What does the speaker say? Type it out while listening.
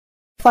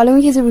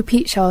Following is a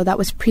repeat show that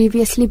was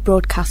previously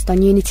broadcast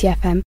on Unity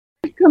FM.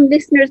 Welcome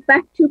listeners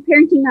back to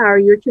Parenting Hour.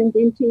 You're tuned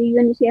into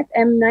Unity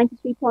FM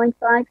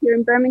 93.5 here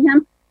in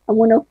Birmingham and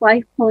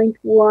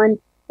 105.1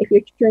 if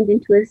you're tuned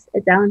into us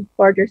down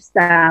further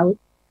south.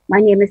 My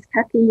name is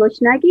Kathleen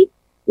Roach-Nagy.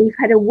 We've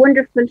had a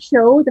wonderful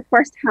show, the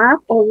first half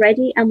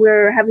already, and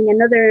we're having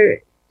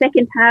another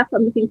second half.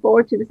 I'm looking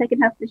forward to the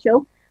second half of the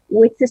show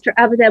with Sister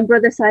Abida and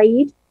Brother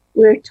Saeed.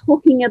 We're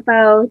talking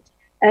about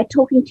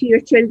talking to your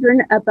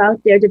children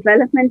about their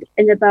development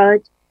and about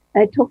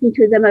talking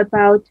to them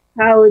about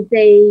how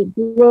they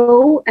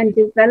grow and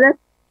develop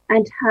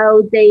and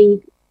how they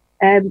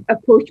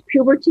approach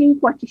puberty,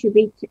 what you should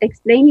be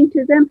explaining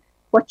to them,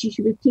 what you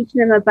should be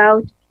teaching them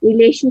about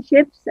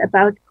relationships,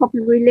 about couple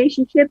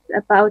relationships,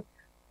 about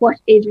what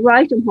is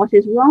right and what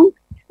is wrong.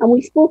 And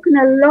we've spoken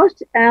a lot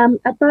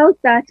about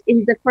that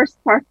in the first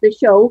part of the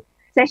show,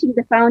 setting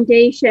the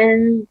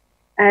foundation,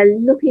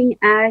 looking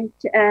at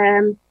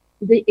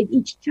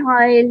each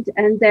child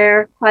and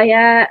their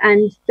haya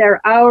and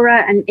their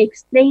aura and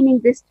explaining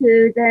this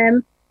to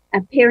them,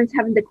 and parents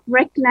having the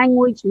correct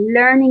language,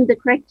 learning the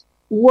correct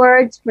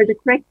words for the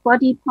correct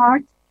body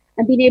parts,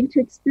 and being able to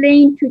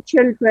explain to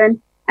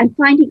children and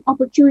finding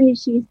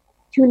opportunities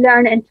to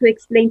learn and to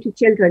explain to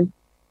children.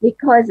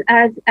 Because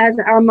as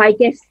my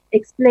guest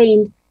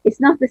explained,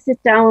 it's not the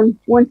sit down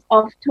once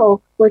off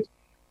talk, but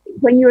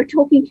when you're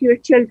talking to your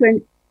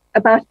children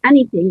about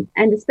anything,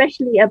 and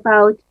especially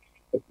about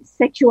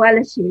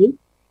sexuality,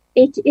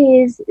 it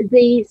is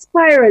the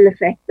spiral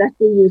effect that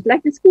we use,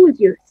 like the schools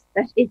use,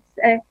 that it's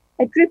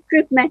a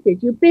drip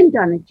method. You build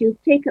on it. You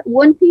take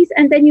one piece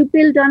and then you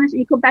build on it and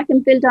you come back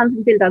and build on it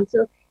and build on it.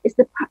 So it's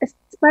the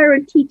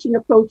spiral teaching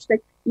approach that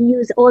you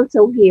use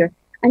also here.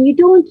 And you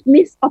don't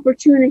miss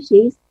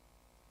opportunities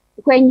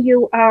when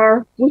you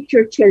are with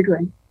your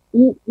children.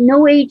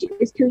 No age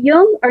is too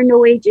young or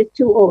no age is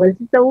too old.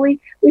 So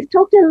we've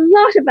talked a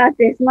lot about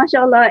this,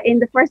 mashallah, in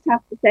the first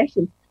half of the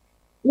session.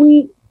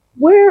 We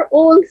were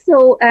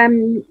also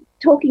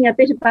talking a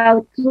bit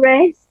about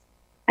dress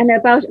and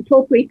about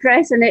appropriate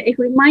dress. And it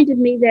reminded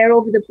me there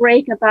over the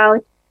break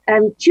about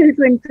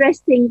children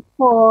dressing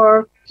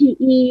for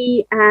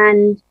PE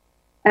and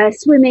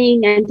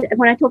swimming. And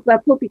when I talk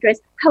about appropriate dress,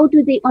 how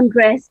do they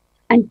undress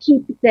and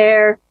keep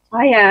their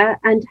haya,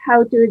 and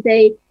how do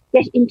they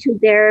get into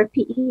their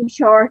PE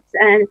shorts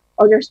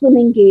or their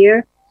swimming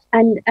gear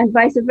and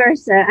vice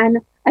versa. And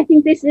I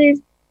think this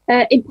is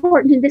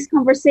important in this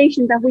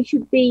conversation, that we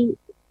should be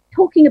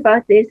talking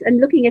about this and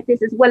looking at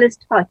this as well as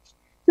touch.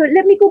 So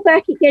let me go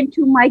back again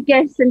to my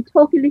guests and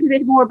talk a little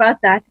bit more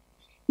about that.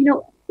 You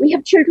know, we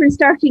have children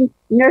starting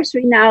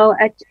nursery now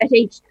at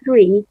age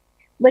 3,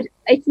 but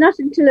it's not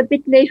until a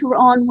bit later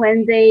on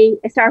when they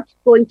start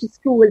going to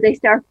school, they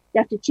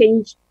have to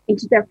change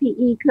into their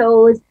PE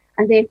clothes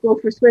and they go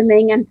for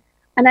swimming. And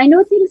I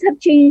know things have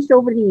changed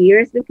over the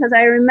years, because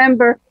I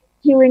remember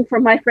hearing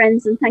from my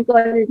friends, and thank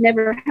God it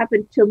never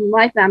happened to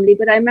my family,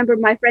 but I remember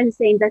my friends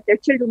saying that their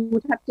children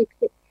would have to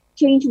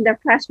change in their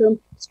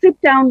classroom,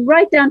 strip down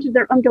right down to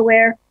their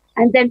underwear,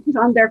 and then put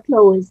on their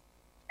clothes.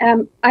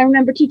 I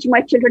remember teaching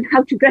my children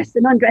how to dress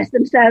and undress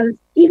themselves,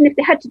 even if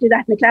they had to do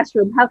that in the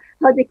classroom, how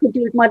they could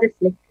do it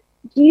modestly.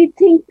 Do you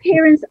think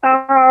parents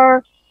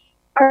are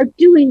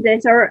doing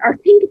this or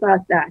think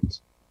about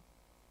that?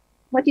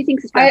 What do you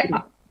think is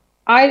happening?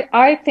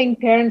 I think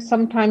parents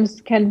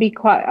sometimes can be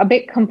quite a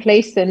bit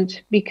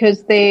complacent,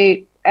 because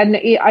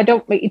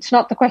it's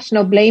not the question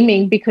of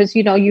blaming, because,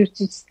 you know, you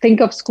just think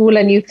of school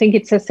and you think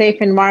it's a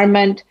safe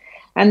environment,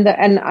 and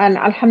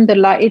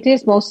alhamdulillah, it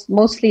is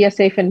mostly a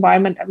safe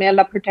environment. May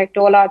Allah protect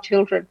all our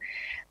children.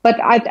 But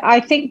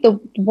I think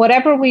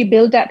whatever we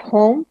build at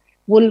home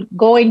will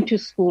go into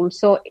school.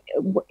 So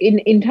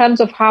in terms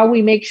of how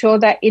we make sure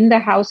that in the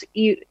house,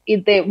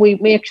 we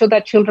make sure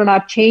that children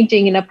are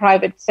changing in a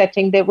private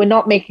setting, that we're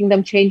not making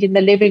them change in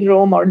the living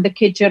room or in the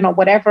kitchen or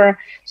whatever.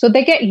 So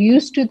they get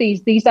used to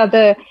these. These are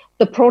the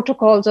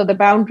protocols or the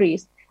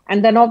boundaries.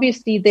 And then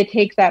obviously they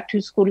take that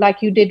to school,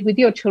 like you did with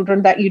your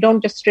children, that you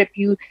don't just strip,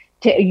 you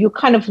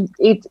kind of,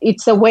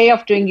 it's a way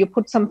of doing, you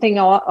put something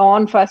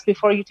on first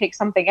before you take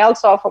something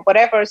else off or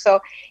whatever. So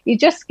you're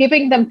just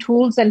giving them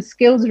tools and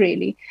skills,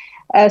 really.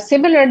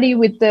 Similarly,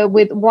 with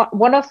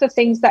one of the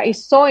things that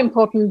is so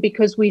important,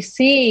 because we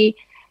see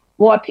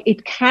what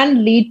it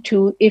can lead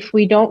to if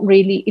we're not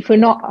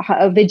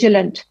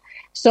vigilant.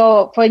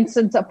 So, for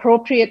instance,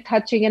 appropriate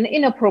touching and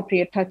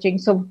inappropriate touching.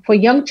 So for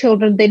young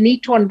children, they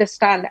need to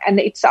understand, and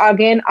it's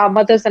again our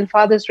mothers and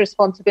fathers'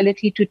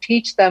 responsibility to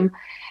teach them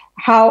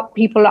how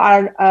people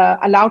are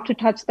allowed to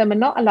touch them and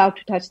not allowed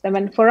to touch them.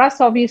 And for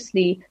us,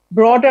 obviously,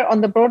 broader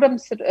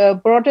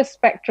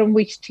spectrum,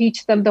 which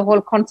teach them the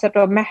whole concept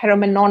of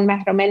mahram and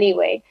non-mahram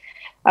anyway.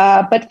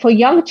 But for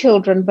young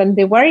children, when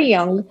they're very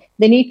young,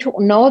 they need to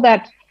know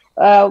that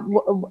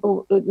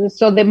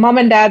so the mom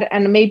and dad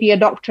and maybe a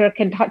doctor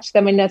can touch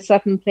them in a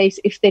certain place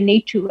if they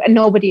need to, and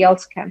nobody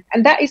else can.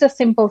 And that is a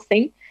simple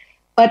thing,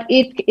 but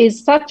it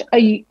is such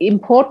an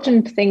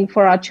important thing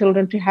for our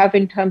children to have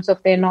in terms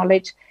of their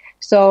knowledge.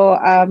 So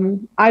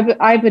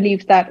I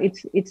believe that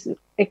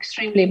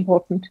extremely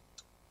important.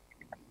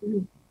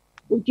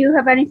 Would you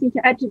have anything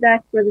to add to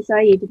that, Brother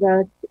Saeed,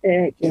 about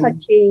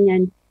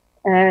touching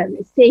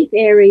and safe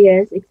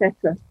areas,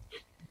 etc.?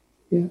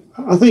 Yeah,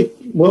 I think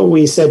what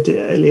we said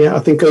earlier, I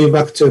think going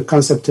back to a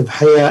concept of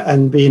haya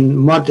and being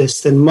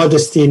modest, and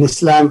modesty in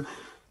Islam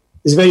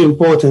is very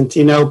important,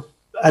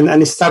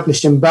 and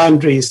establishing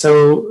boundaries.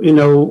 So,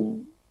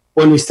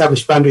 when we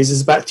establish boundaries,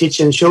 it's about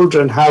teaching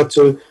children how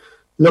to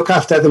look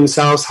after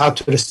themselves, how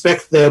to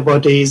respect their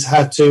bodies,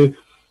 how to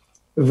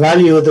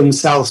value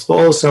themselves, but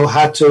also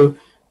how to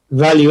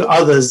value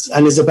others.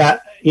 And it's about,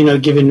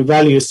 giving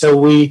value. So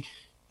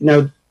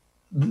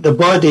the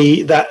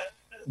body that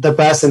the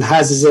person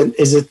has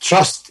is a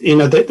trust,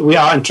 that we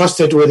are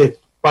entrusted with it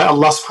by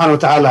Allah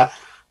subhanahu wa ta'ala.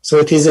 So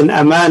it is an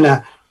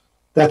amana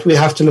that we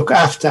have to look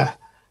after.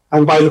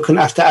 And by looking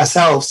after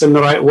ourselves in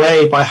the right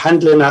way, by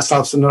handling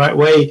ourselves in the right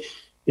way,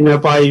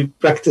 by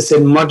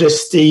practicing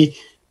modesty,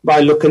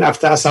 by looking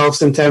after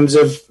ourselves in terms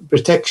of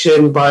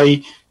protection,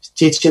 by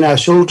teaching our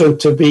children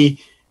to be,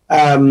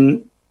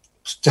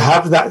 to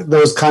have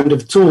those kind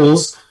of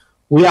tools,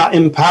 we are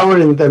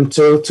empowering them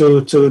to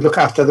look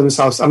after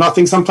themselves. And I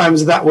think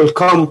sometimes that will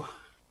come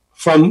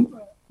from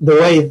the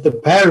way the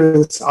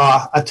parents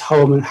are at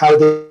home and how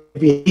they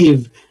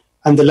behave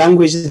and the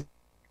language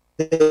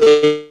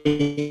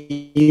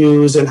they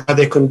use and how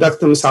they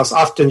conduct themselves.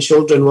 Often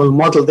children will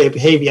model their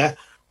behavior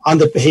on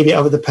the behavior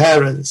of the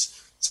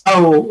parents.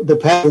 So the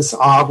parents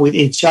are with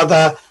each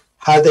other,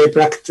 how they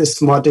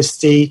practice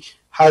modesty,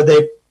 how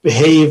they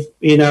behave,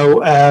 in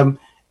a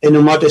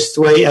modest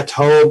way at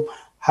home,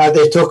 how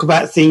they talk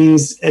about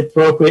things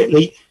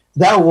appropriately.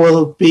 That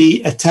will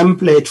be a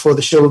template for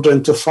the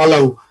children to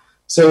follow.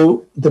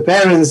 So the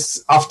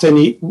parents often,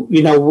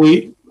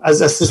 we, as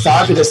Sister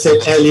Abida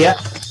said earlier,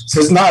 so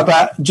it's not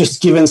about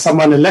just giving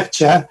someone a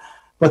lecture,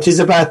 but it's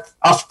about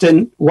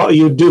often what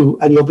you do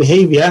and your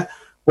behavior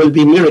will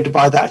be mirrored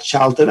by that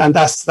child. And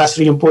that's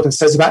really important.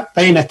 So it's about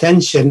paying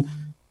attention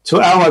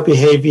to our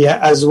behavior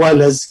as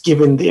well as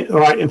giving the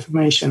right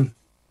information.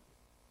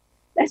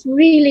 That's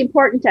really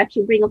important to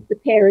actually bring up the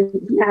parents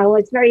now.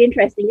 It's very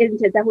interesting,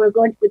 isn't it, that we're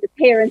going to put the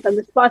parents on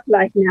the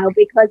spotlight now,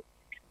 because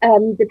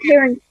the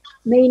parents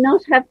may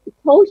not have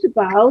thought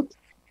about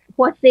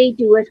what they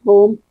do at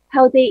home,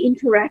 how they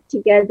interact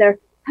together,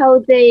 how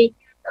they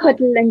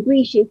cuddle and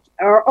greet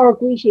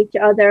each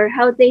other,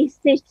 how they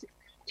sit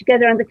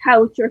together on the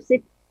couch or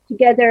sit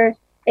together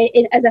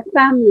as a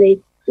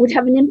family would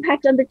have an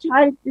impact on the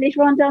child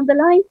later on down the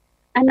line.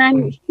 And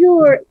I'm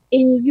sure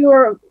in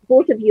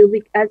both of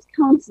you as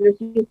counselors,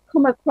 you've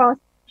come across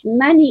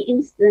many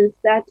instances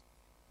that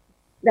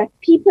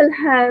people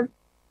have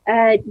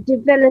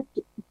developed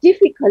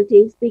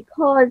difficulties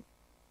because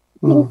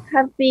things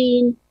have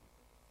been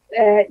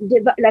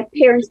like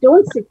parents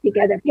don't sit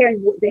together.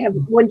 Parents, they have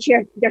one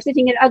chair, they're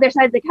sitting at the other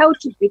side of the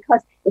couches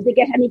because if they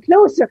get any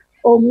closer,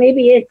 or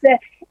maybe it's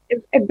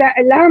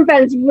alarm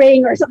bells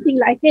ring or something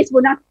like this.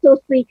 We're not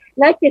supposed to be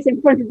like this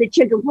in front of the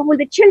children. What will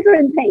the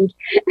children think?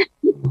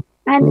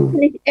 And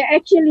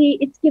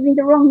it's giving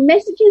the wrong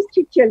messages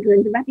to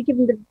children. They might be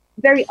giving the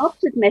very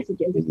opposite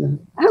messages.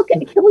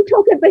 Can we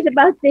talk a bit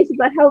about this,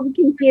 about how we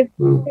can give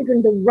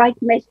children the right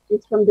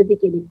messages from the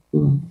beginning?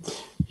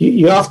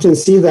 You often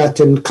see that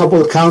in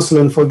couple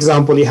counseling, for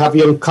example. You have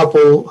young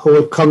couple who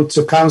will come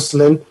to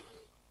counseling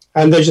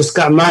and they just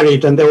got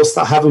married and they will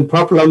start having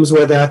problems,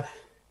 whether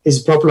it's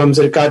problems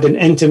regarding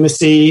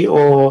intimacy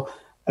or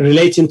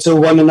relating to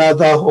one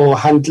another or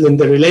handling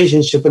the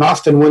relationship. And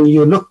often when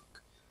you look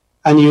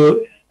and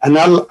you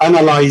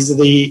analyze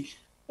the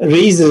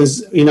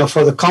reasons,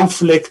 for the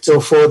conflict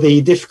or for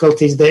the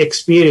difficulties they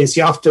experience,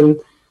 you often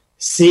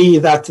see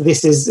that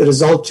this is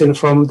resulting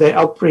from their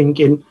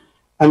upbringing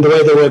and the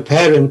way they were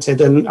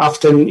parented. And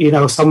often,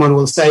 someone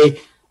will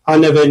say, I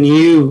never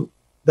knew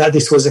that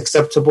this was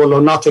acceptable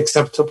or not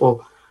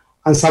acceptable.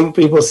 And some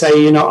people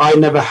say, I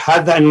never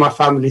had that in my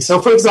family. So,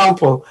 for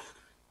example,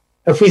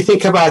 if we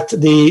think about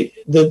the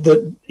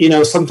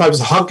sometimes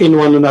hugging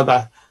one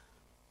another,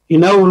 a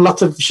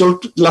lot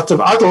of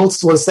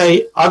adults will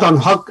say, I don't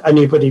hug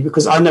anybody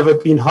because I never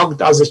been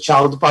hugged as a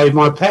child by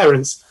my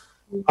parents.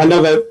 I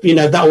never,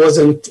 that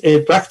wasn't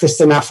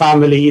practiced in our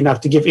family,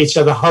 to give each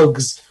other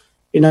hugs,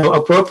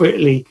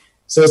 appropriately.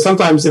 So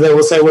sometimes they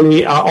will say when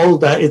we are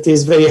older, it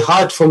is very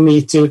hard for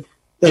me to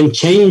then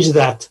change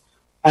that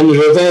and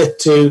revert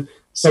to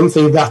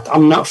something that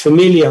I'm not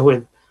familiar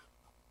with.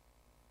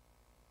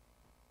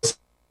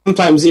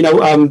 Sometimes,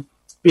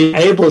 being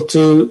able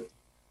to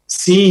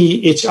see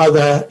each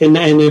other in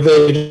a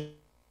very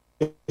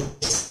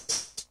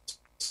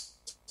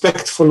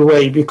respectful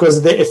way,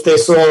 because if they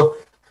saw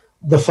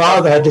the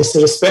father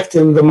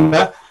disrespecting the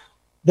mother,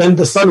 then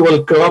the son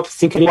will grow up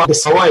thinking, this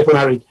is how I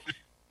married.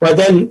 But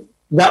then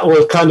that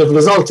will kind of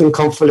result in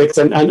conflict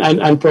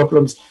and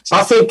problems. So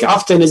I think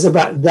often is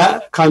about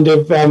that kind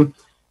of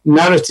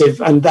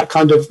narrative and that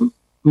kind of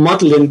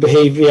modeling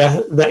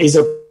behavior that is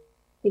a...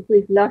 I think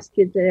we've lost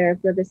you there,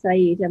 Brother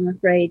Saeed, I'm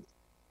afraid.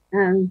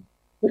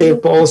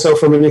 But also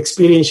from an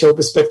experiential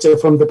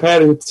perspective, from the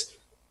parent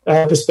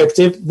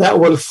perspective, that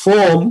will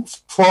form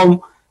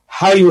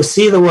how you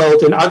see the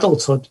world in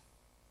adulthood.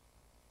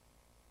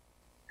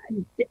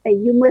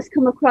 You must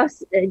come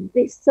across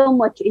this so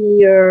much in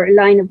your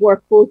line of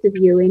work, both of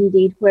you,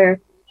 indeed,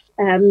 where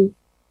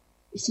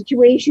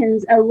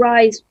situations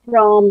arise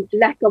from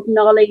lack of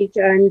knowledge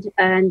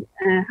and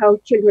how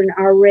children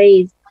are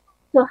raised.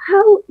 So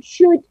how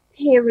should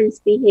parents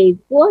behave?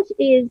 What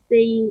is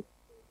the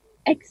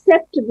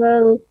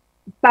acceptable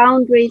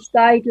boundaries,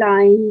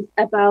 guidelines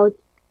about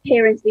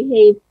parents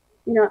behave?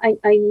 You know,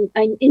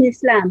 I'm in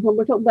Islam, when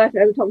we're talking about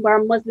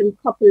our Muslim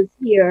couples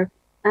here.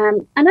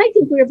 And I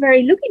think we're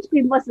very lucky to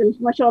be Muslims,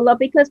 mashallah,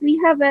 because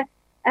we have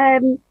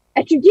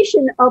a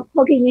tradition of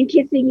hugging and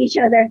kissing each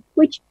other,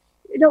 which,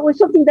 you know, was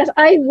something that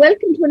I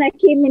welcomed when I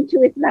came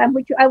into Islam,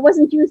 which I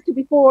wasn't used to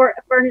before.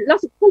 For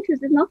lots of countries,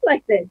 it's not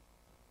like this.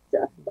 So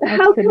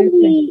how can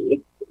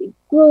we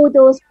grow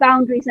those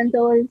boundaries and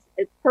those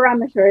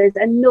parameters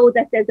and know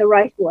that they're the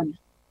right ones?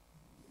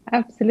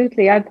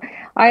 Absolutely.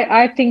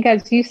 I think,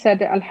 as you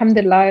said,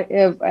 alhamdulillah,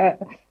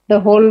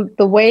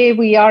 the way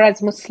we are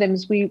as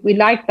Muslims, we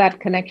like that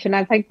connection.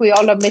 I think we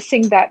all are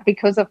missing that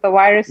because of the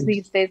virus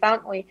these days,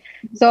 aren't we?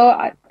 So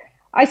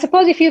I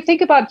suppose if you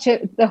think about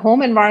the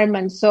home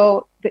environment,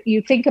 so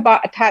you think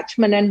about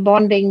attachment and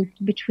bonding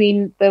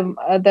between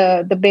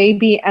the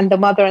baby and the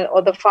mother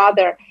or the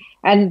father,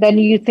 and then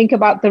you think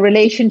about the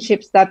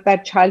relationships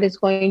that child is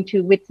going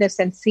to witness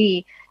and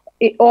see.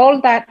 All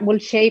that will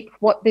shape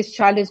what this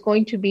child is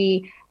going to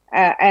be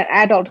an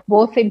adult,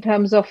 both in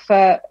terms of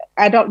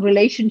adult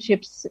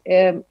relationships,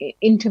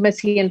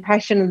 intimacy and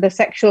passion on the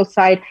sexual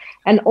side,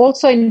 and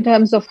also in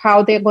terms of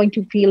how they're going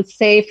to feel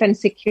safe and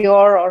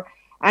secure or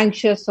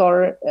anxious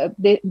or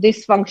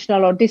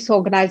dysfunctional or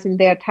disorganized in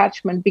their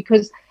attachment.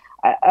 Because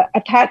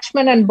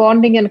attachment and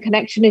bonding and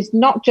connection is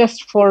not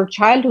just for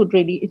childhood,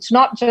 really. It's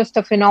not just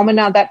a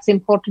phenomena that's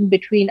important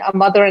between a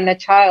mother and a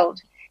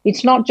child.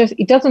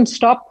 It doesn't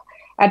stop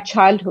at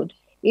childhood.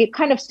 It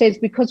kind of stays,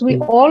 because we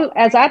all,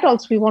 as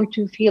adults, we want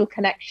to feel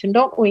connection,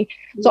 don't we?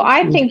 So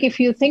I think if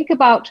you think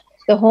about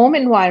the home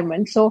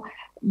environment, so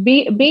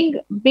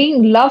being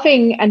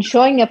loving and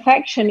showing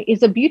affection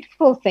is a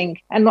beautiful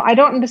thing. And I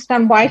don't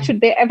understand why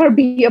should there ever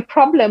be a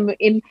problem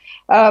in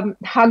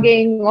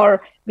hugging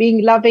or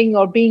being loving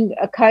or being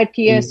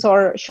courteous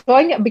or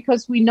showing,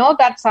 because we know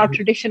that's our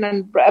tradition.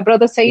 And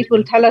Brother Saeed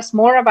will tell us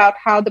more about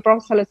how the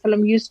Prophet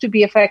ﷺ used to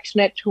be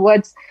affectionate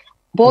towards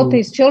both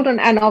his children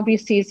and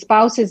obviously his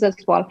spouses as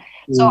well.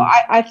 So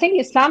I think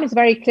Islam is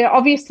very clear.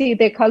 Obviously,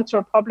 there are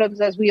cultural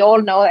problems, as we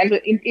all know. And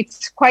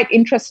it's quite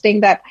interesting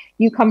that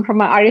you come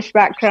from an Irish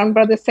background,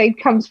 Brother Saeed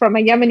comes from a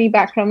Yemeni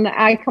background, and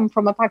I come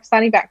from a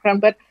Pakistani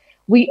background. But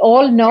we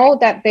all know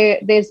that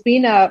there's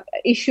been a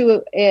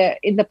issue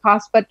in the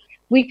past, but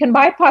we can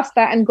bypass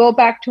that and go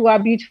back to our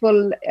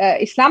beautiful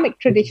Islamic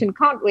tradition,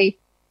 can't we?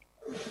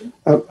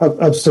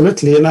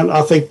 Absolutely. And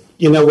I think,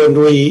 when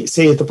we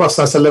see the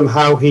Prophet ﷺ,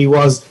 how he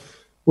was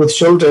with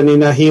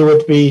children, he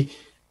would be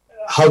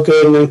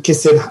hugging and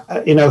kissing,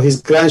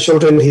 his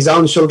grandchildren, his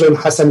own children,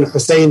 Hassan and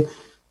Hussein,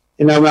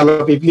 may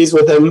Allah be pleased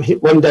with them.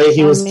 One day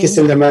he was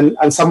kissing them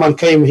and someone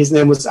came, his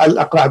name was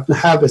Al-Aqra ibn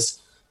Habis.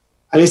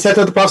 And he said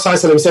to the Prophet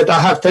ﷺ, he said, I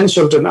have 10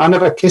 children, I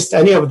never kissed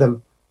any of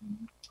them.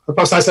 The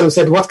Prophet ﷺ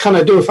said, what can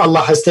I do if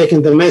Allah has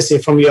taken the mercy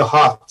from your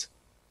heart?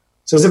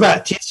 So it's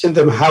about teaching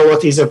them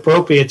what is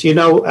appropriate.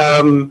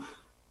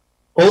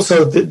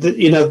 Also,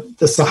 the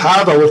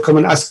Sahaba would come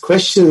and ask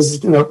questions,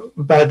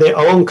 about their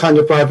own kind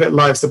of private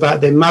lives,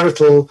 about their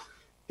marital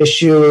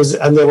issues,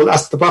 and they will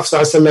ask the Prophet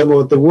ﷺ,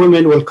 or the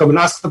women will come and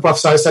ask the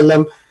Prophet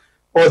ﷺ,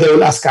 or they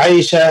will ask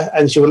Aisha,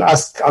 and she will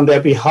ask on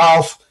their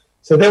behalf.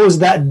 So there was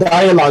that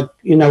dialogue,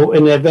 in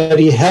a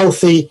very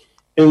healthy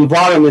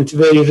environment,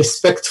 very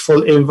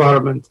respectful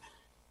environment.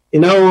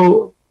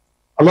 Allah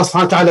subhanahu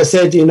wa ta'ala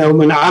said,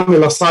 "Man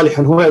amila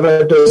salihan,"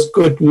 whoever does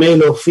good,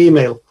 male or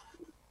female,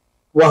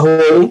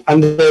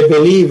 and they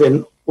believe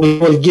in, we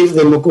will give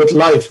them a good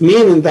life.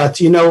 Meaning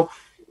that,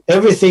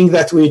 everything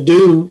that we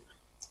do,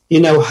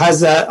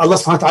 has Allah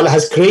subhanahu wa ta'ala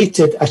has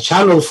created a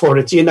channel for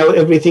it.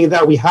 Everything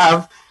that we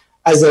have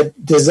as a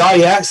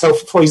desire. So,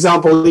 for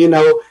example,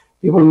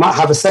 people might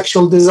have a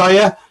sexual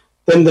desire.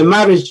 Then the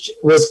marriage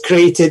was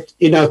created,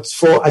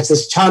 as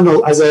a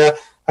channel, as a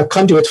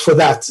conduit for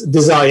that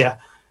desire.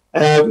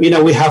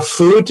 We have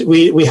food.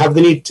 We have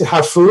the need to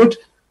have food.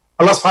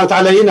 Allah subhanahu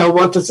wa ta'ala,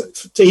 wanted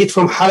to eat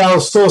from halal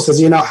sources,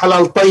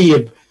 halal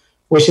tayyib,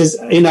 which is,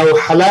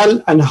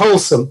 halal and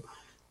wholesome.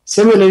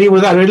 Similarly,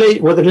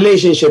 with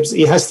relationships,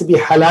 it has to be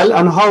halal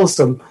and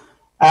wholesome.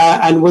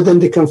 And within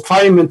the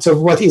confinement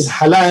of what is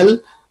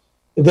halal,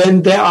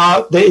 then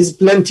there is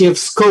plenty of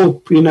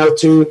scope,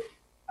 to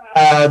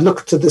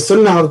look to the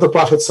sunnah of the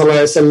Prophet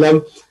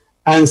ﷺ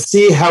and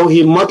see how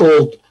he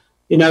modeled,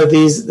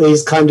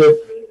 these kind of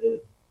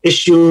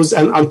issues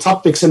and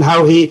topics, and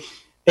how he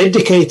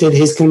educated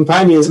his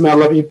companions, may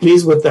Allah be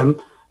pleased with them,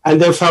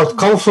 and they felt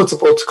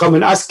comfortable to come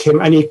and ask him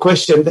any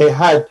question they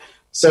had.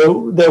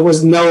 So there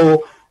was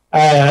no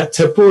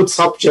taboo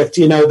subject,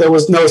 there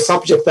was no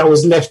subject that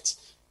was left,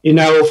 there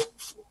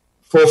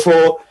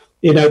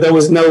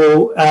was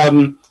no,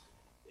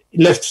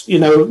 left,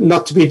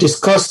 not to be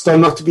discussed or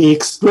not to be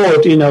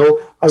explored,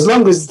 as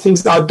long as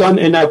things are done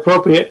in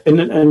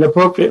an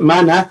appropriate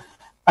manner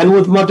and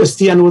with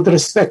modesty and with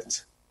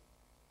respect.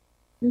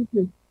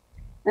 Mm-hmm.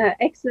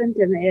 Excellent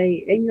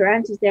in your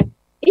answers there.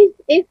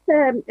 If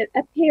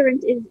a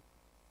parent is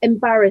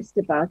embarrassed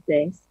about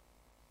this,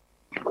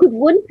 could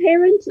one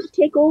parent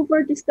take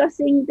over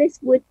discussing this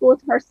with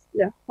both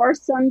her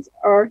sons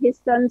or his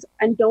sons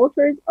and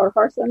daughters, or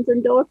her sons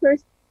and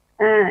daughters?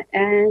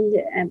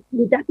 And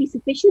would that be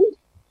sufficient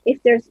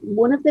if there's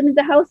one of them in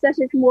the house that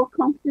is more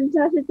competent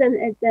at it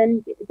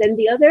than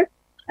the other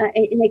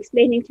in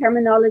explaining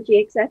terminology,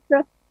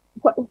 etc.?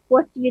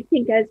 What do you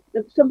think? As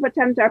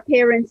sometimes our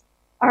parents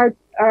are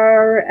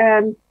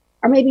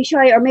maybe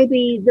shy, or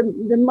maybe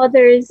the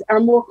mothers are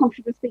more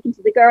comfortable speaking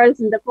to the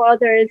girls and the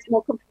father is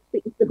more comfortable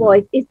speaking to the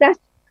boys. Is that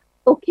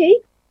okay?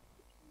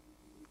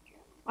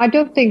 I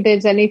don't think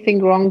there's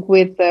anything wrong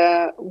with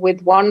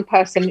one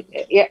person,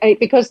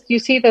 because you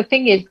see, the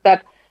thing is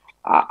that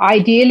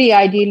ideally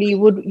you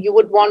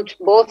would want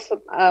both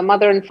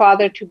mother and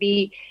father to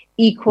be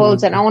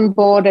equals and on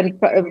board and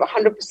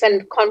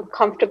 100%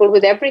 comfortable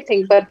with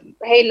everything. But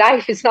hey,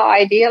 life is not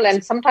ideal,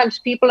 and sometimes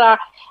people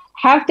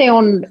have their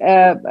own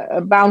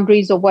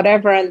boundaries or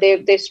whatever, and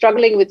they're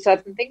struggling with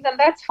certain things, and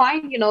that's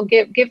fine.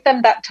 Give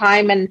them that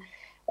time, and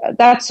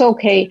that's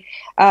okay.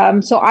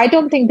 So I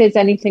don't think there's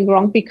anything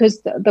wrong,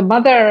 because the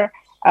mother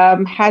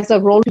has a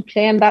role to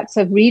play, and that's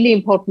a really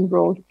important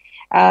role.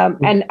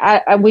 And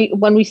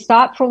when we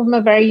start from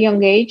a very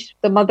young age,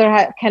 the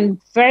mother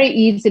can very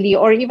easily,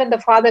 or even the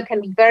father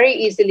can very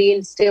easily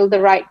instill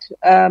the right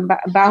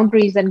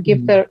boundaries and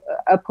give the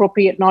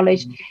appropriate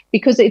knowledge,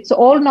 because it's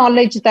all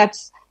knowledge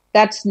that's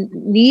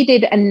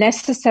needed and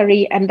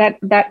necessary, and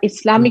that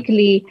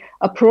Islamically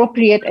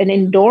appropriate and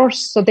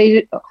endorsed. So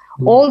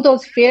all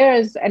those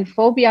fears and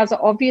phobias are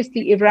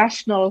obviously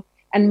irrational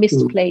and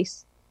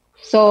misplaced.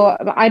 So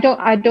I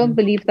don't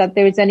believe that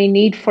there is any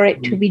need for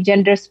it to be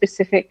gender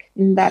specific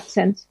in that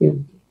sense. Yeah.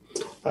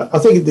 I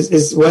think this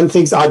is when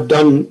things are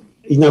done,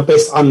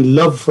 based on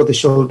love for the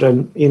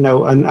children,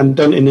 and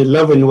done in a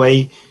loving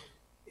way,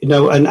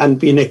 and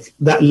being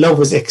that love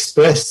was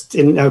expressed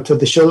to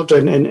the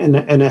children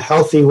in a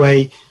healthy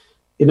way,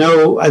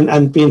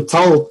 and being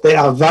told they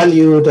are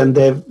valued and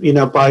they're,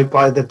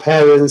 by the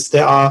parents, they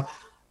are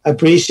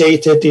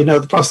appreciated.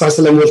 The Prophet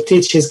ﷺ will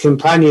teach his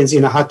companions,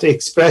 how to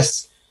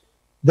express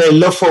their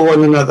love for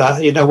one another.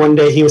 One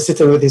day he was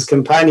sitting with his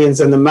companions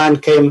and the man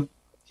came,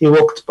 he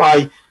walked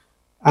by,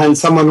 and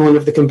one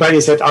of the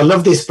companions said, "I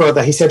love this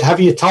brother." He said, "Have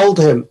you told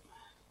him?"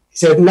 He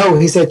said, "No."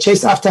 He said,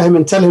 "Chase after him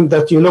and tell him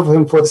that you love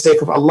him for the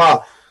sake of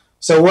Allah."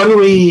 So when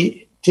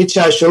we teach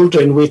our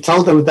children, we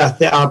tell them that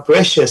they are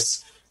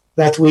precious,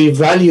 that we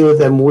value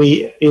them,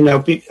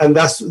 and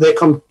that's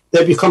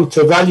they become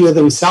to value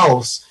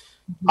themselves.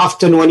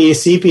 Often when you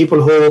see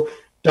people who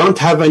don't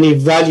have any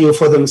value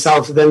for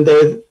themselves, then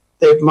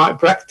they might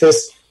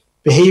practice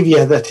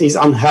behavior that is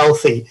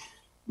unhealthy,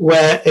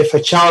 where if a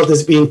child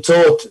is being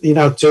taught,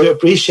 to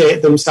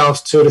appreciate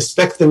themselves, to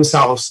respect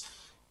themselves,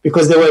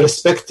 because they were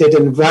respected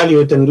and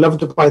valued and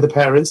loved by the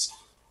parents,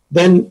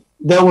 then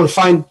they will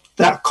find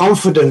that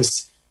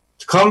confidence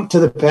to come to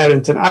the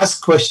parent and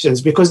ask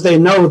questions, because they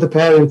know the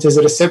parent is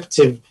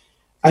receptive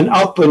and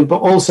open, but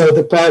also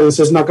the parents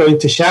is not going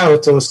to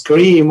shout or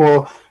scream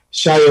or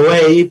shy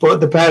away,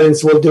 but the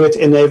parents will do it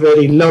in a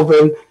very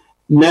loving,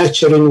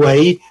 nurturing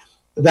way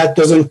that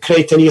doesn't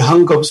create any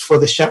hang-ups for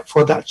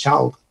that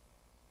child.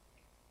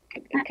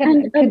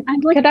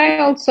 Could I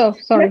also,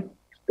 sorry.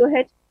 Go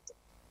ahead.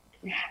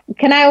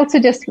 Can I also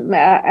just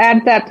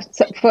add that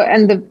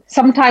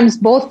sometimes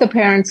both the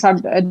parents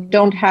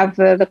don't have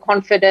the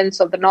confidence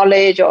or the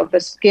knowledge or the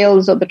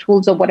skills or the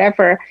tools or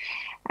whatever.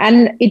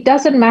 And it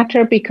doesn't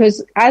matter,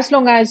 because as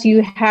long as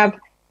you have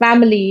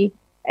family,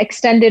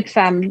 extended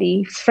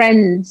family,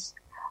 friends,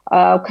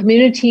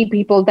 community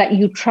people that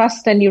you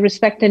trust and you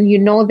respect, and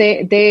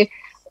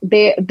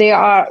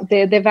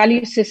their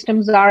value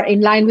systems are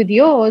in line with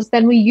yours,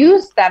 then we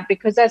use that,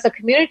 because as a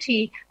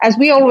community, as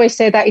we always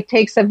say, that it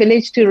takes a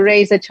village to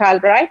raise a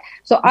child, right?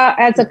 So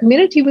as a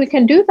community, we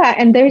can do that,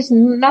 and there's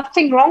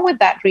nothing wrong with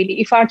that,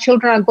 really. If our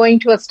children are going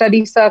to a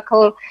study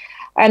circle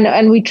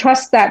and we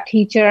trust that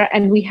teacher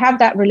and we have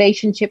that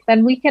relationship,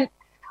 then we can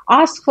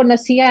ask for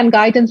nasiha and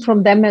guidance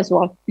from them as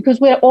well,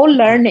 because we're all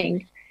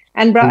learning.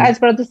 And as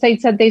Brother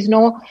Said said, there's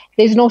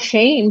no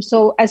shame.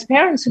 So as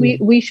parents,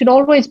 we should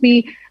always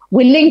be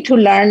willing to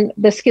learn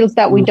the skills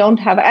that we don't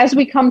have. As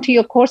we come to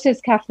your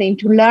courses, Kathleen,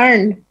 to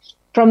learn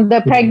from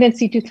the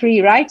pregnancy to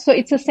 3, right? So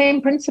it's the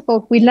same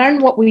principle. We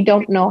learn what we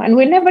don't know, and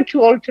we're never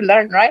too old to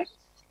learn, right?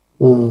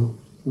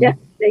 Yes,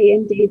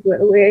 indeed.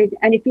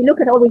 And if you look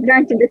at all we've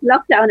learned in this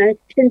lockdown, and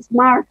since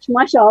March,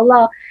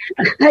 mashallah,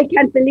 I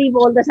can't believe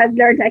all that I've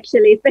learned,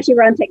 actually, especially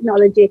around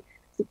technology.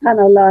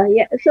 SubhanAllah.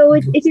 Yeah. So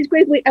it is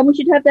great. And we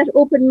should have that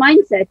open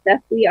mindset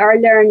that we are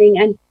learning,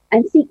 and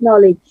and seek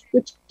knowledge,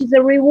 which is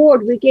a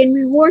reward. We gain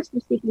rewards for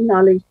seeking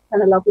knowledge.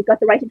 SubhanAllah, we've got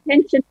the right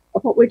intention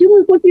of what we're doing,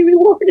 we're going to be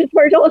rewarded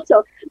for it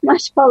also.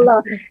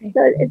 MashaAllah.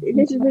 So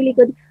this is really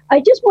good. I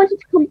just wanted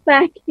to come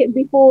back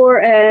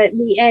before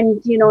we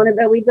end,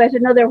 and we've got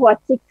another,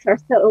 6 or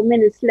so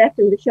minutes left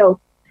in the show,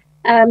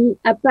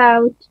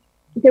 about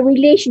the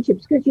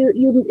relationships, because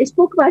you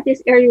spoke about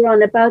this earlier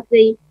on, about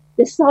the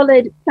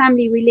solid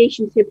family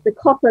relationships, the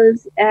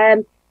couples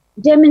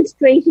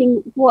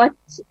demonstrating what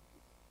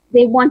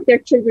they want their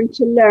children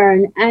to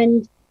learn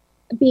and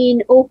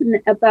being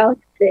open about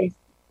this.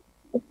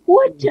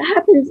 What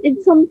happens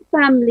in some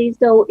families,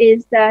 though,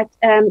 is that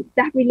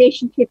that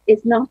relationship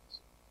is not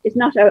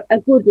a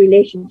good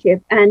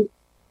relationship, and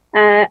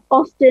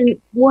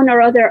often one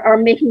or other are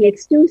making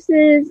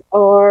excuses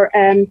or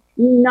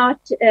not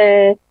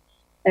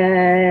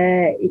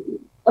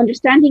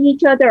understanding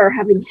each other or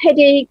having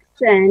headaches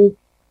and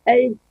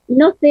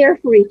not there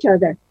for each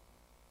other.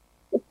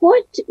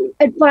 What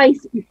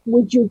advice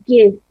would you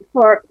give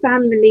for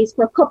families,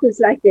 for couples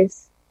like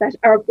this that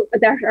are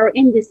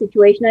in this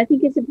situation? I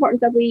think it's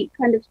important that we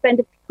kind of spend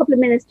a couple of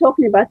minutes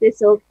talking about this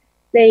so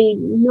they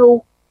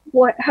know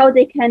how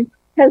they can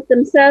help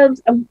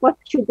themselves and what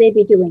should they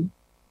be doing.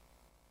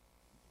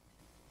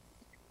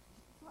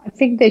 I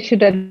think they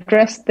should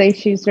address the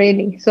issues,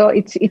 really. So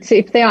it's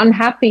if they're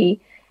unhappy,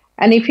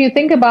 and if you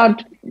think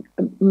about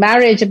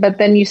marriage, but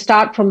then you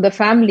start from the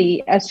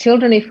family, as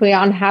children, if we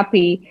are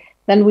unhappy,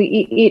 then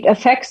it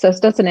affects us,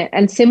 doesn't it?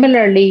 And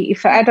similarly,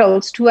 if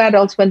two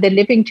adults, when they're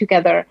living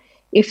together,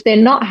 if they're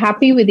not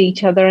happy with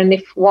each other, and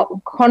if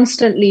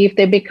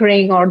they're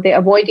bickering or they're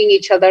avoiding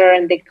each other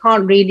and they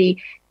can't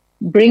really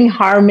bring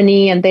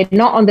harmony and they're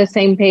not on the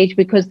same page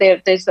because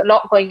there's a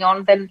lot going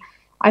on, then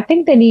I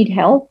think they need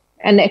help,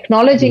 and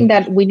acknowledging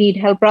that we need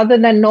help rather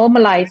than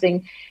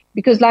normalizing.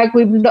 Because like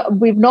we've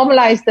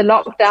normalized the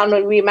lockdown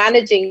and we're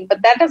managing,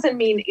 but that doesn't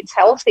mean it's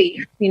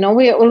healthy.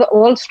 We're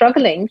all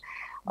struggling.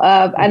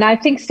 And I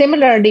think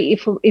similarly,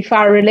 if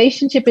our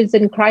relationship is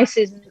in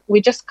crisis,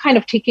 we're just kind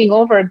of ticking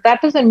over.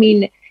 That doesn't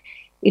mean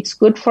it's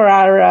good for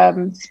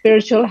our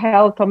spiritual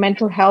health or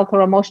mental health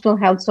or emotional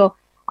health. So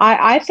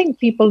I think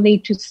people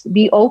need to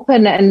be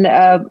open and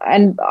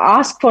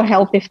ask for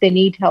help if they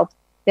need help.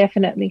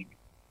 Definitely.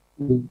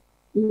 And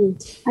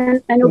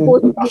I know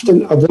both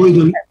often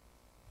avoiding.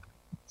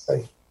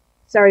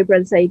 Sorry,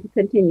 Brother Said,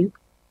 continue.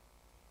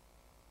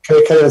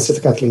 Can I answer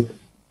to Kathleen?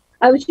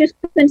 I was just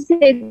going to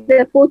say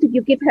that both of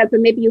you give help,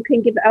 and maybe you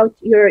can give out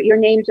your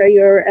names or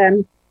your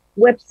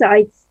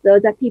websites so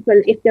that people,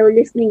 if they're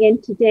listening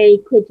in today,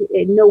 could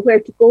know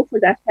where to go for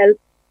that help,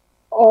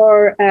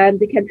 or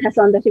they can pass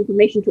on that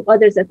information to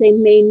others that they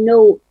may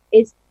know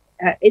is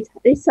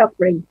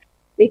suffering.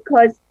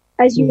 Because,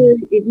 as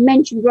you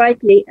mentioned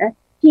rightly,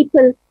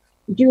 people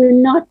do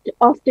not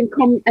often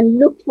come and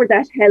look for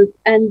that help,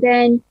 and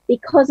then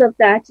because of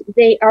that,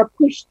 they are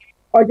pushed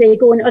or they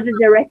go in other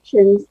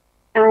directions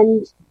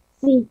and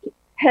seek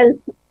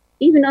help,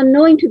 even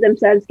unknowing to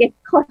themselves, get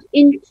caught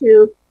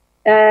into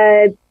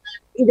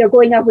either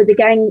going out with the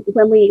gang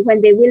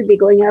when they will be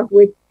going out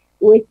with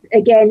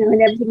again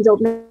when everything's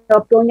opening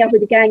up, going out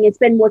with the gang and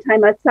spend more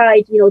time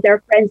outside. Their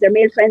friends, their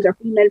male friends or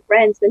female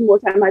friends, spend more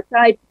time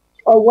outside,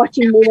 or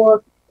watching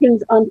more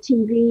things on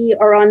TV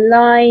or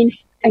online,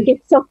 and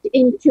get sucked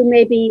into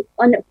maybe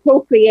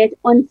inappropriate,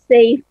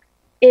 unsafe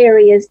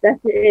areas that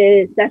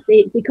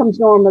it becomes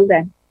normal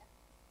then.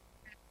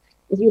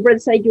 As your brother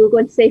said, you were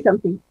going to say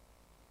something.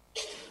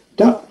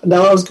 No,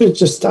 I was going to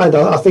just add,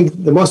 I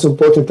think the most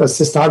important, as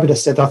Sister Abida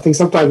said, I think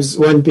sometimes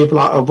when people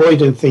are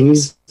avoiding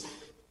things,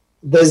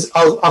 there's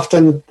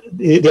often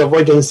the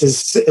avoidance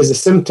is a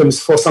symptoms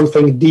for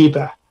something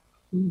deeper.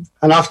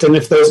 And often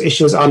if those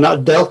issues are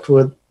not dealt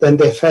with, then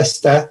they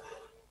fester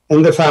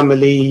in the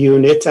family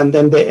unit, and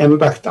then they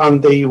impact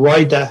on the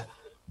wider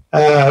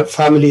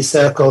family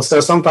circle. So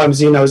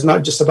sometimes, it's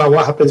not just about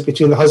what happens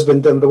between the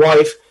husband and the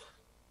wife,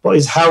 but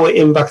is how it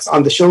impacts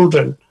on the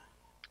children.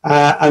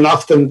 And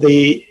often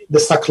the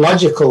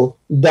psychological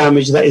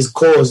damage that is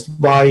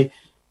caused by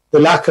the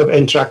lack of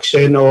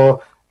interaction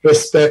or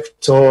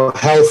respect or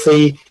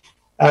healthy,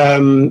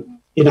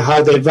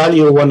 how they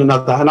value one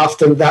another. And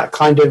often that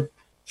kind of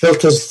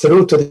filters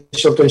through to the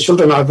children.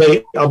 Children are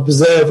very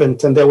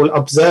observant, and they will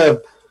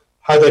observe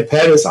how their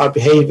parents are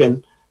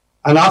behaving.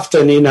 And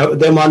often,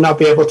 they might not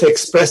be able to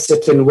express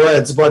it in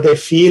words, but they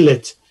feel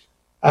it.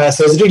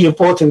 So it's really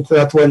important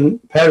that when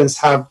parents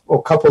have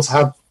or couples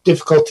have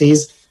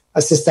difficulties,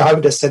 as Sister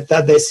Abida said,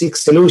 that they seek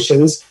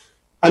solutions.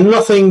 And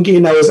nothing,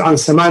 is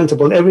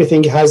unsurmountable.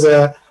 Everything has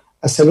a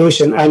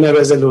solution and a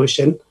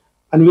resolution.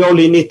 And we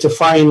only need to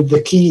find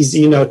the keys,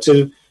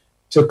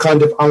 to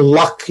kind of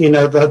unlock,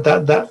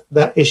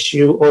 that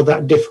issue or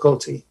that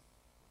difficulty.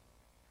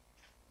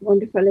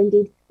 Wonderful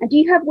indeed. And do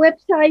you have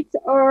websites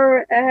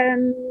or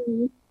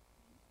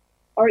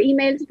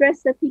email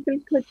address that people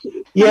could?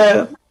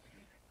 Yeah.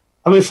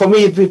 I mean, for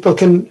me, people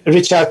can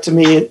reach out to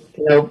me.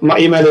 My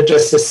email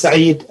address is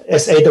Saeed,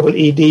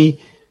 SAED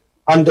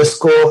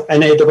 _NASSER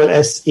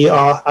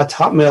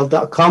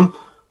 @hotmail.com.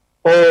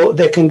 or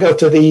they can go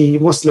to the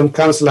Muslim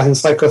Counselor and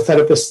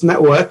Psychotherapist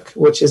Network,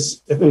 which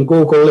is in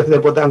Google, if they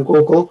put down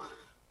Google.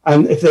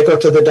 And if they go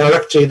to the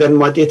directory, then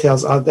my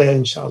details are there,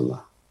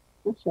 inshallah.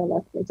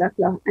 MashaAllah,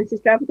 Jazakallah. And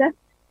Sister Abida?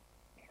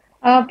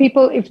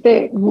 People, if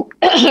they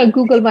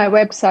Google my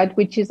website,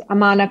 which is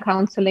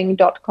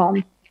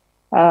amanacounseling.com,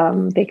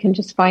 they can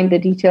just find the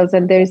details.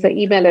 And there is the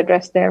email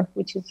address there,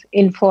 which is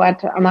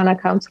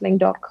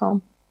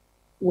info@amanacounseling.com.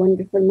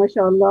 Wonderful,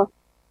 MashaAllah.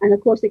 And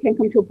of course, they can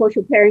come to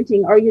Approachable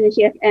Parenting or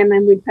Unity FM,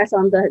 and we'll pass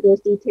on those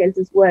details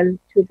as well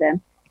to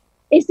them.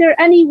 Is there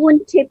any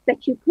one tip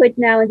that you could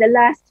now, in the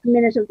last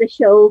minute of the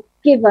show,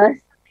 give us,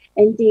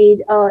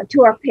 indeed,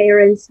 to our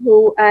parents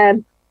who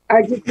are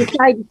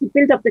decided to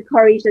build up the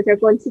courage that they're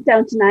going to sit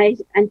down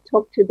tonight and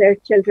talk to their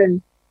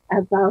children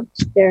about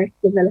their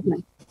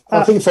development?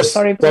 I think first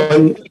one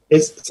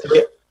is...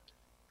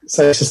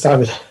 Sorry, to start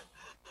with.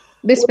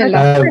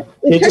 Bismillah.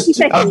 30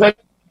 seconds.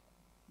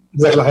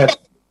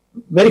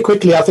 Very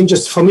quickly, I think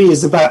just for me,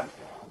 it's about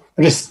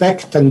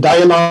respect and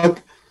dialogue.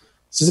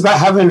 So it's about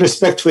having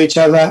respect for each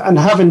other and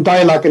having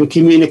dialogue and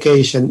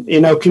communication,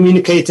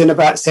 communicating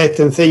about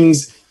certain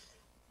things,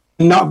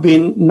 not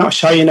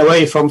shying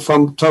away from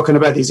talking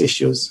about these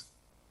issues.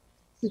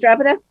 Sister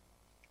Abida?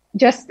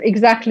 Just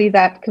exactly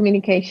that,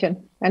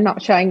 communication and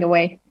not shying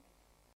away.